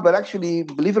lot, but actually,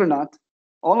 believe it or not,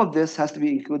 all of this has to be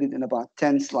included in about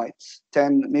 10 slides,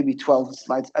 10, maybe 12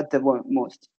 slides at the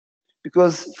most.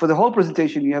 Because for the whole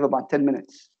presentation, you have about 10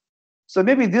 minutes. So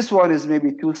maybe this one is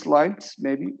maybe 2 slides,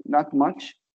 maybe not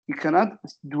much. You cannot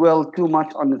dwell too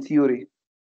much on the theory.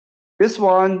 This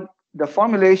one, the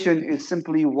formulation is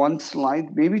simply 1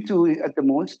 slide, maybe 2 at the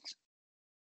most.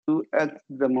 2 at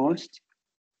the most.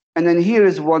 And then here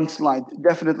is 1 slide,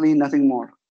 definitely nothing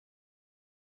more.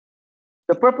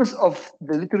 The purpose of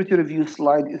the literature review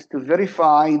slide is to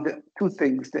verify the 2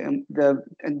 things, the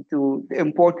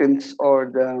importance or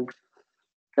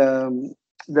the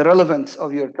relevance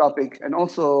of your topic, and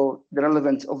also the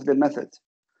relevance of the method.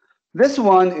 This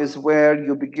one is where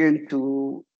you begin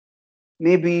to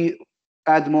maybe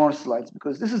add more slides,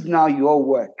 because this is now your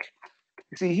work.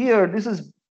 You see here, this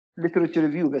is literature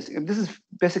review. This is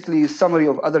basically a summary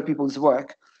of other people's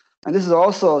work. And this is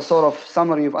also a sort of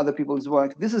summary of other people's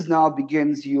work. This is now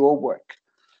begins your work.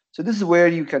 So this is where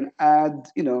you can add,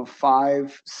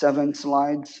 5, 7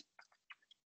 slides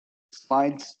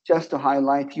just to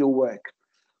highlight your work.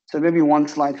 So maybe 1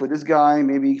 slide for this guy,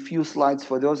 maybe a few slides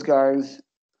for those guys.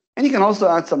 And you can also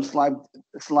add some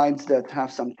slides that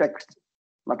have some text,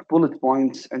 like bullet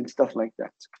points and stuff like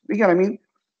that. You get what I mean?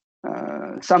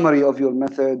 Summary of your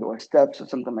method or steps or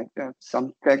something like that.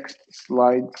 Some text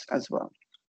slides as well.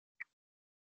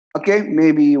 Okay,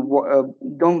 maybe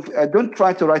don't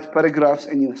try to write paragraphs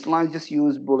in your slides. Just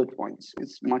use bullet points.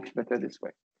 It's much better this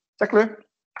way. Is that clear?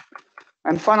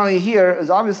 And finally, here is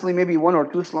obviously maybe 1 or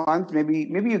 2 slides. Maybe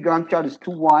your Gantt chart is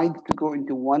too wide to go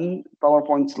into 1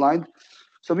 PowerPoint slide.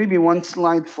 So maybe 1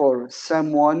 slide for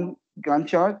Sem 1 Gantt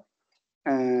chart,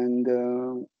 and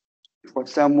for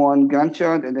Sem 1 Gantt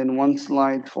chart, and then 1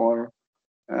 slide for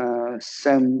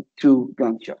Sem 2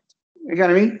 Gantt chart. You get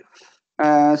what I mean?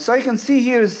 So you can see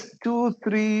here is 2,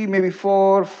 3, maybe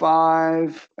 4,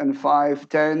 5, and 5,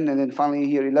 10, and then finally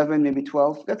here 11, maybe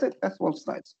 12. That's it. That's 12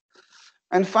 slides.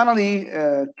 And finally,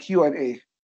 Q&A.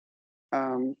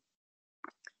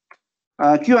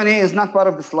 Q&A is not part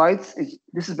of the slides.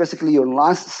 This is basically your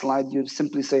last slide. You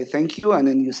simply say thank you, and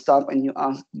then you stop and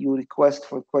you request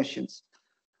for questions.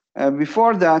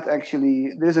 Before that,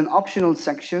 actually, there's an optional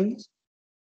section,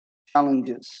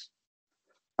 challenges.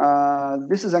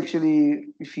 This is actually,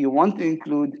 if you want to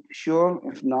include, sure.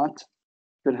 If not,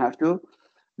 you don't have to.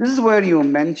 This is where you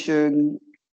mention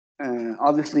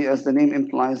obviously, as the name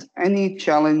implies, any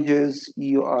challenges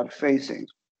you are facing.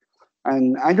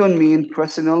 And I don't mean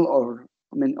personal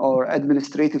or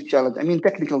administrative challenge. I mean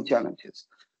technical challenges,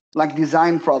 like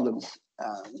design problems,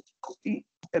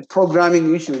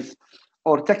 programming issues,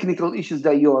 or technical issues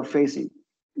that you are facing.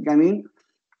 I mean,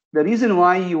 the reason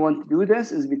why you want to do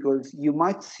this is because you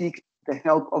might seek the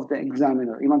help of the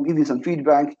examiner. He might give you some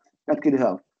feedback that could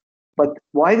help. But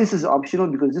why this is optional?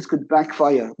 Because this could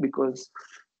backfire, because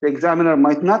the examiner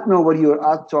might not know what you're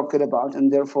talking about,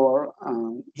 and therefore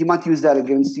he might use that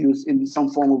against you in some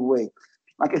form of way.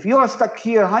 Like if you are stuck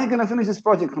here, how are you going to finish this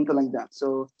project? Something like that.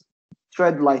 So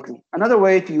tread lightly. Another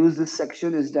way to use this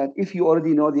section is that if you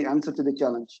already know the answer to the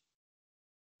challenge,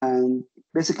 and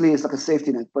basically it's like a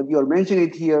safety net, but you're mentioning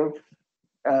it here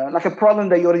like a problem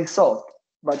that you already solved,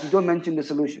 but you don't mention the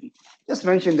solution. Just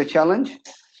mention the challenge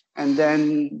and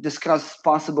then discuss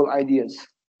possible ideas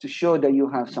to show that you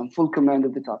have some full command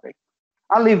of the topic.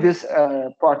 I'll leave this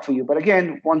part for you, but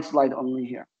again, one slide only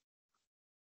here.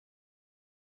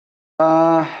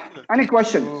 Any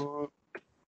questions?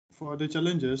 For the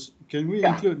challenges, can we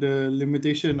include the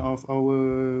limitation of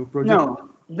our project?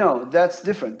 No, that's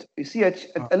different. You see, a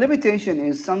limitation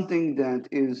is something that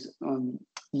is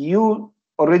you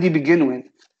already begin with,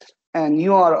 and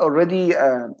you are already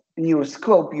in your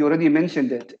scope. You already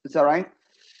mentioned it. Is that right?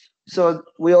 So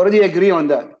we already agree on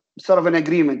that. Sort of an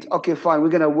agreement. Okay, fine. We're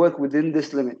gonna work within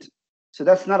this limit. So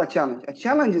that's not a challenge. A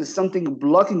challenge is something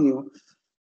blocking you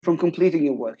from completing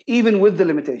your work, even with the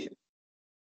limitation.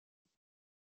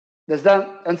 Does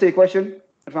that answer your question,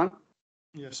 Irfan?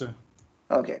 Yes, sir.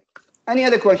 Okay. Any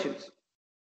other questions?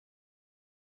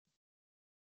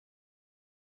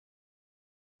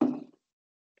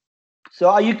 So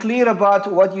are you clear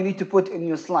about what you need to put in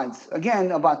your slides?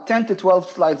 Again, about 10 to 12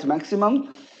 slides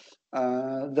maximum.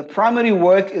 The primary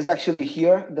work is actually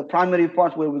here. The primary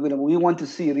part where we want to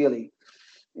see really.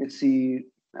 Let's see.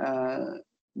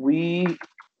 We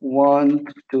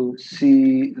want to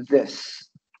see this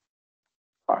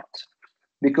part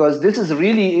because this is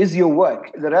really is your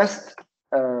work. The rest,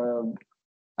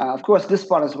 of course, this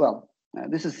part as well.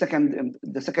 This is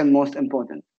the second most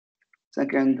important.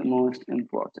 Second most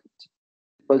important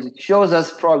because it shows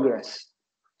us progress.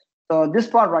 So this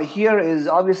part right here is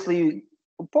obviously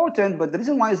important, but the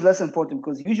reason why it's less important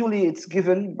because usually it's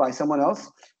given by someone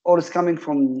else or it's coming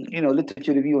from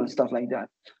literature review and stuff like that.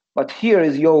 But here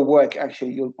is your work,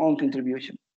 actually, your own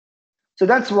contribution. So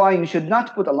that's why you should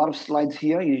not put a lot of slides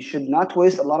here. You should not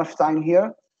waste a lot of time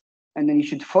here. And then you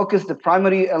should focus the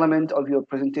primary element of your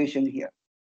presentation here.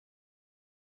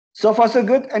 So far, so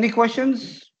good. Any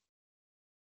questions?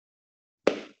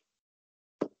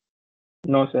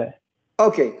 No, sir.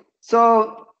 Okay.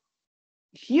 So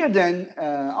here then,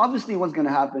 obviously what's going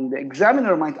to happen, the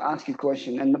examiner might ask you a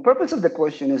question. And the purpose of the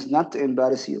question is not to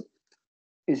embarrass you.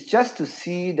 It's just to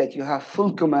see that you have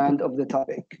full command of the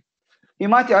topic. He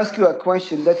might ask you a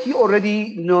question that he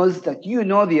already knows that you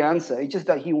know the answer. It's just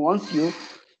that he wants you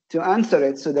to answer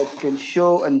it so that you can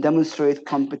show and demonstrate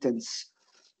competence.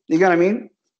 You get what I mean?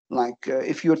 Like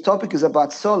if your topic is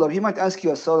about solar, he might ask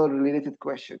you a solar related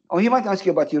question. Or he might ask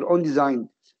you about your own design.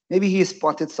 Maybe he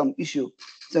spotted some issue.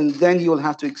 And then you will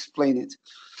have to explain it.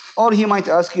 Or he might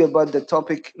ask you about the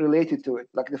topic related to it,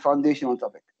 like the foundational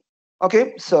topic.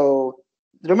 Okay, so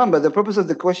remember, the purpose of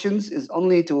the questions is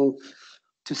only to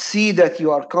see that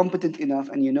you are competent enough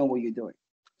and you know what you're doing.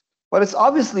 But it's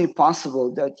obviously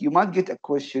possible that you might get a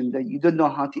question that you don't know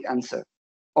how to answer,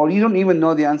 or you don't even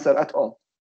know the answer at all.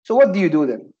 So what do you do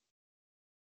then?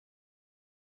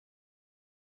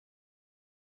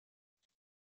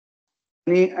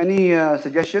 Any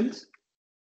suggestions?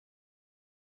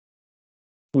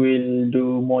 We'll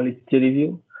do more literature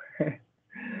review.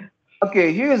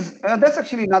 Okay, that's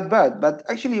actually not bad, but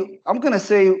actually I'm gonna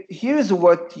say here's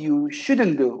what you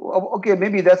shouldn't do. Okay,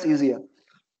 maybe that's easier.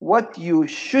 What you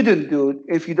shouldn't do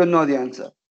if you don't know the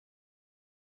answer.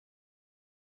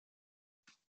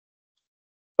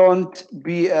 Don't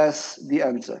BS the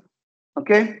answer.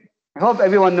 Okay? I hope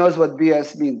everyone knows what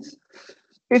BS means.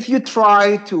 If you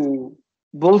try to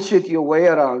bullshit your way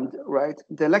around, right,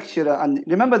 the lecturer, and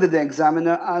remember that the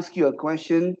examiner asks you a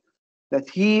question that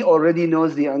he already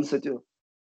knows the answer to.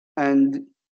 And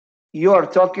you are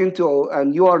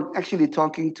actually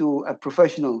talking to a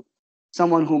professional,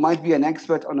 someone who might be an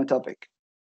expert on a topic.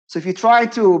 So if you try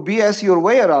to BS your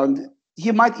way around,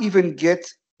 he might even get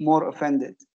more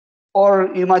offended, or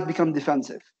you might become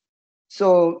defensive.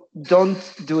 So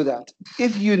don't do that.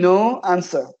 If you know,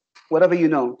 answer whatever you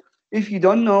know. If you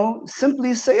don't know,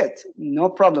 simply say it. No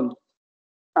problem.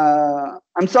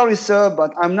 I'm sorry, sir,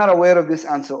 but I'm not aware of this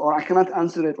answer, or I cannot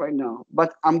answer it right now.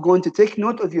 But I'm going to take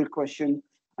note of your question,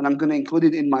 and I'm going to include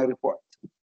it in my report.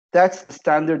 That's the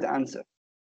standard answer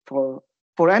for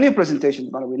any presentation,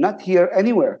 by the way, not here,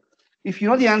 anywhere. If you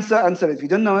know the answer, answer it. If you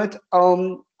don't know it,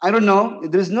 I don't know.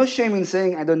 There is no shame in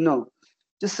saying I don't know.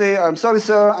 Just say, I'm sorry,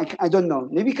 sir, I don't know.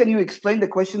 Maybe can you explain the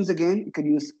questions again? Can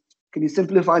you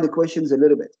simplify the questions a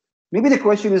little bit? Maybe the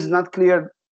question is not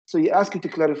clear, so you ask you to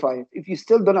clarify it. If you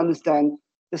still don't understand,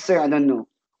 just say, I don't know.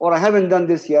 Or I haven't done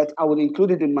this yet, I will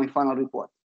include it in my final report.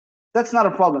 That's not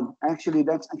a problem. Actually,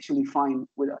 that's actually fine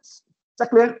with us. Is that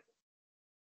clear?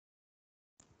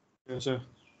 Yes, sir.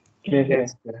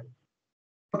 Yes.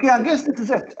 Okay, I guess this is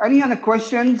it. Any other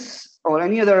questions or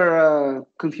any other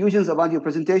confusions about your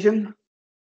presentation?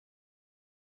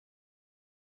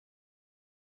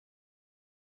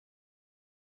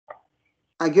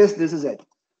 I guess this is it.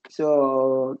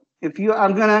 So if you,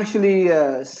 I'm gonna actually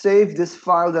save this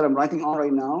file that I'm writing on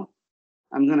right now.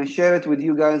 I'm gonna share it with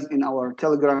you guys in our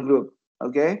Telegram group.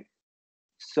 Okay.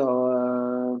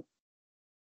 So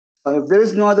if there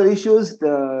is no other issues,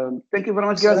 thank you very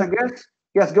much, guys. I guess.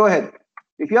 Yes, go ahead.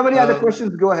 If you have any other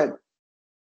questions, go ahead.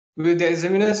 Will the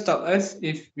examiner stop us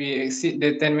if we exceed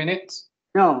the 10 minutes?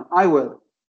 No, I will.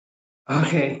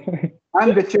 Okay.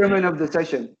 I'm the chairman of the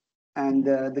session, and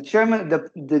the chairman,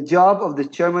 the job of the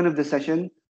chairman of the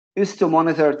session is to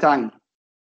monitor time.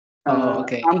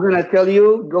 Okay. I'm gonna tell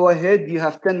you, go ahead. You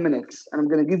have 10 minutes, and I'm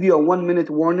gonna give you a 1 minute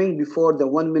warning before the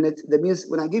 1 minute. That means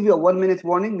when I give you a 1 minute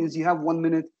warning, means you have 1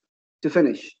 minute to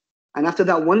finish. And after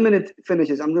that 1 minute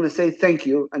finishes, I'm gonna say thank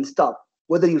you and stop,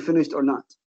 whether you finished or not.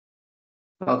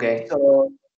 Okay.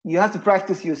 So you have to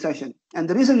practice your session, and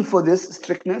the reason for this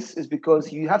strictness is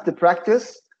because you have to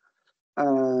practice.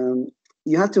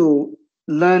 You have to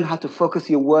learn how to focus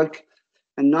your work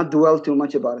and not dwell too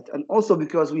much about it. And also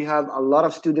because we have a lot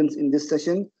of students in this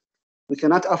session, we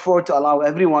cannot afford to allow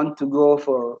everyone to go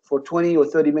for 20 or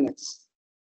 30 minutes.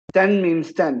 10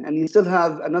 means 10, and you still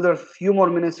have another few more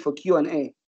minutes for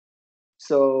Q&A.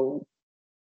 So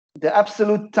the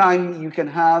absolute time you can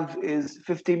have is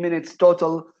 50 minutes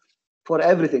total for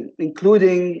everything,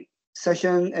 including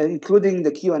including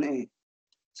the Q&A.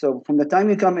 So from the time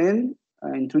you come in,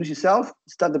 introduce yourself,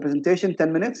 start the presentation,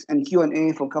 10 minutes, and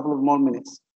Q&A for a couple of more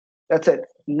minutes. That's it.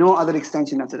 No other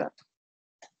extension after that.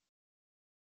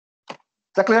 Is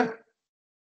that clear?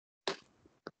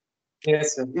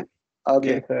 Yes, sir. Yeah.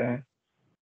 Okay. Yes, sir.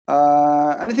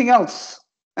 Anything else?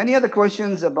 Any other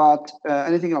questions about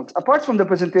anything else? Apart from the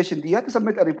presentation, do you have to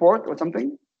submit a report or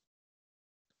something?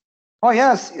 Oh,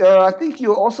 yes. I think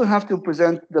you also have to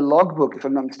present the logbook, if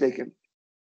I'm not mistaken.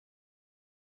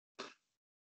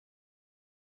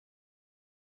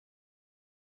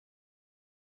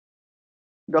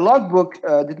 The logbook,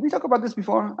 did we talk about this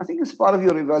before? I think it's part of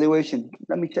your evaluation.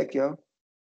 Let me check here.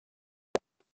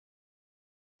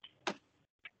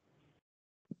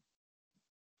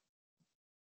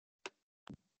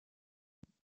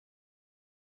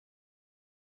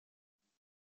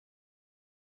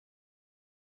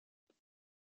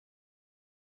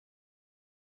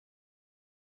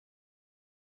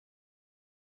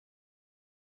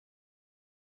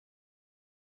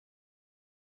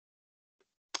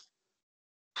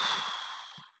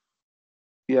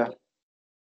 Yeah.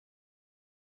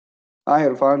 Hi,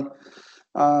 Irfan.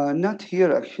 Not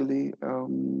here, actually.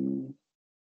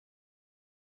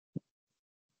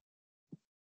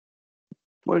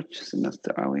 Which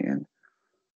semester are we in?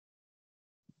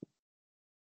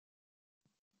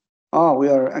 Oh, we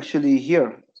are actually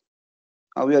here.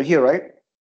 We are here, right?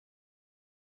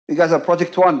 You guys are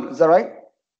project 1, is that right?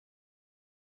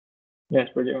 Yes,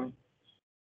 project 1.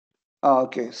 Oh,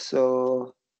 okay,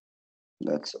 so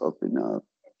let's open up.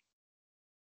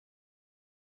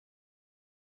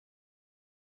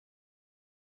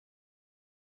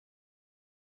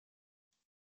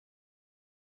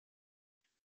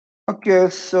 Okay,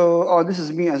 so, oh, this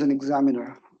is me as an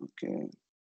examiner. Okay.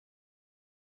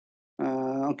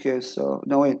 Okay, so,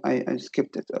 no, wait, I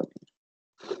skipped it.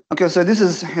 Okay, so this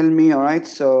is Helmi, all right?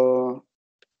 So,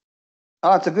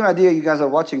 it's a good idea you guys are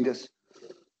watching this.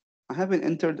 I haven't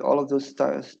entered all of those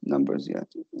numbers yet.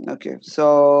 Okay,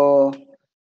 so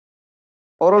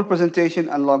oral presentation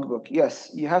and logbook. Yes,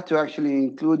 you have to actually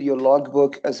include your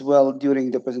logbook as well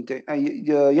during the presentation.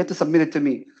 You have to submit it to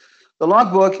me. The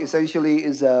logbook essentially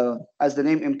is as the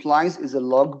name implies, is a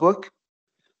logbook.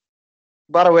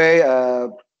 By the way,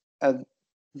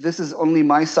 this is only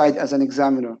my side as an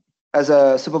examiner, as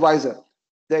a supervisor.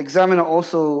 The examiner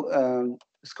also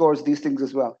scores these things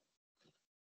as well.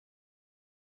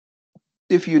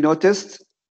 If you noticed,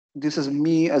 this is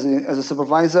me as a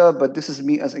supervisor, but this is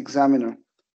me as examiner.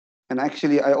 And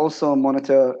actually, I also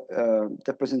monitor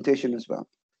the presentation as well.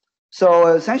 So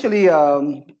essentially,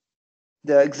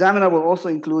 the examiner will also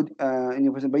include in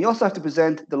your presentation, but you also have to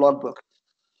present the logbook.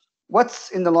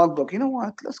 What's in the logbook? You know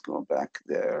what? Let's go back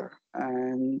there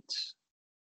and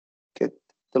get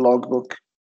the logbook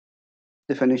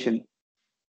definition.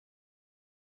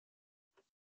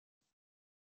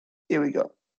 Here we go.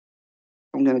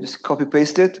 I'm going to just copy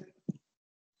paste it.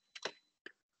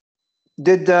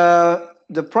 Did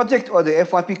the project or the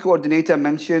FYP coordinator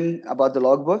mention about the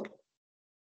logbook?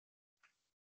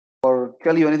 Or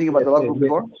tell you anything about the logbook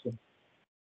before?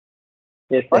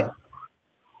 Yes, sir.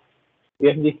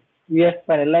 We have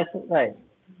finalized it, right?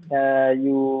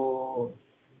 You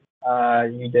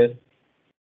just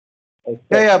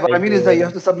Yeah, but I mean is that you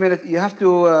have to submit it. You have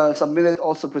to submit it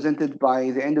also presented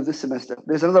by the end of this semester.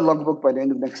 There's another logbook by the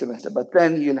end of next semester, but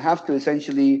then you'll have to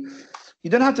essentially, you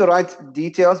don't have to write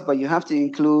details, but you have to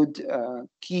include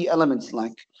key elements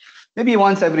like maybe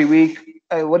once every week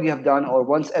what you have done, or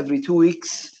once every 2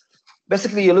 weeks.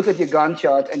 Basically, you look at your Gantt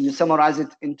chart and you summarize it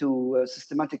into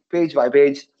systematic page by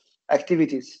page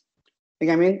activities. You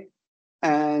know what I mean?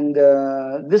 And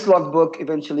this logbook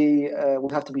eventually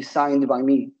will have to be signed by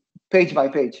me, page by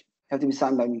page, have to be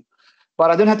signed by me.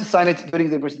 But I don't have to sign it during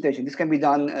the presentation. This can be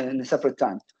done in a separate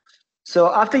time.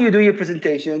 So after you do your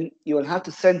presentation, you will have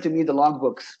to send to me the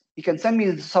logbooks. You can send me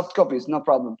the soft copies, no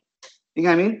problem. You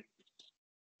know what I mean?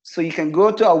 So you can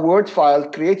go to a Word file,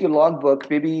 create your logbook.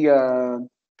 Maybe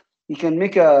you can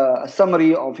make a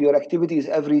summary of your activities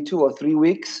every 2 or 3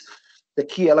 weeks, the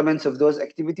key elements of those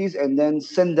activities, and then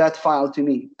send that file to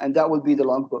me, and that will be the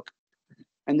logbook.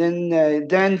 And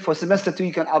then for semester 2,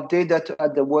 you can update that to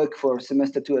add the work for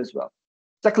semester 2 as well.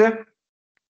 Is that clear?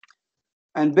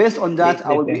 And based on that,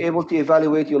 I will be able to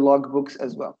evaluate your logbooks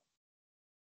as well.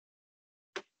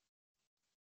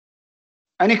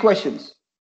 Any questions?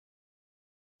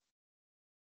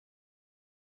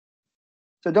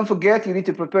 So don't forget, you need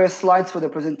to prepare slides for the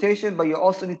presentation, but you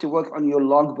also need to work on your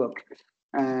logbook,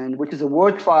 and which is a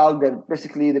Word file that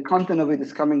basically the content of it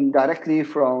is coming directly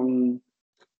from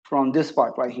this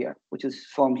part right here, which is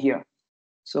from here.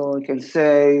 So you can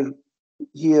say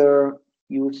here,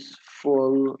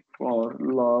 useful for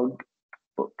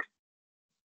logbook.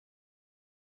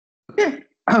 Okay.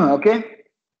 Okay.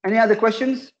 Any other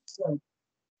questions?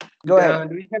 Go ahead.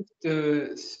 Do we have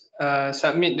to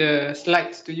submit the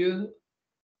slides to you?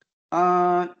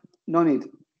 No need.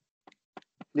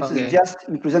 This is just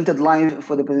presented live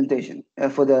for the presentation,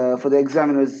 for the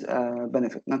examiner's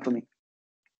benefit, not for me.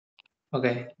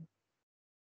 Okay.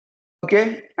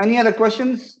 Okay. Any other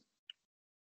questions?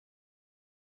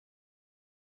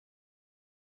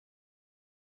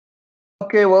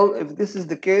 Okay. Well, if this is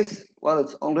the case, well,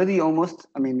 it's already almost,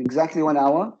 I mean, exactly 1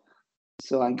 hour.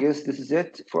 So I guess this is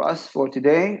it for us for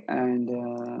today,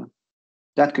 and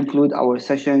that concludes our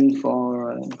session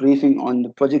for briefing on the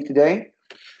project today.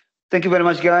 Thank you very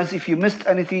much, guys. If you missed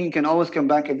anything, you can always come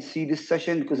back and see this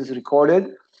session because it's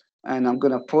recorded, and I'm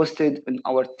going to post it on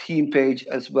our team page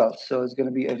as well. So it's going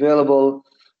to be available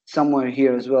somewhere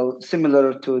here as well,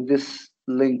 similar to this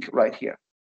link right here.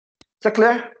 Is that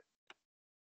clear?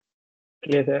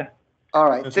 Clear, sir. All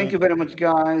right. Yes, thank sir. you very much,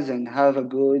 guys, and have a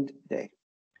good day.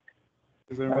 Thank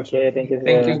you very much. Okay, thank you, sir.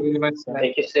 Thank you very much.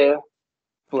 Thank you, sir.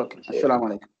 Welcome.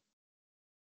 Assalamu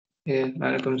alaikum.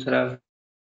 Waalaikumsalam.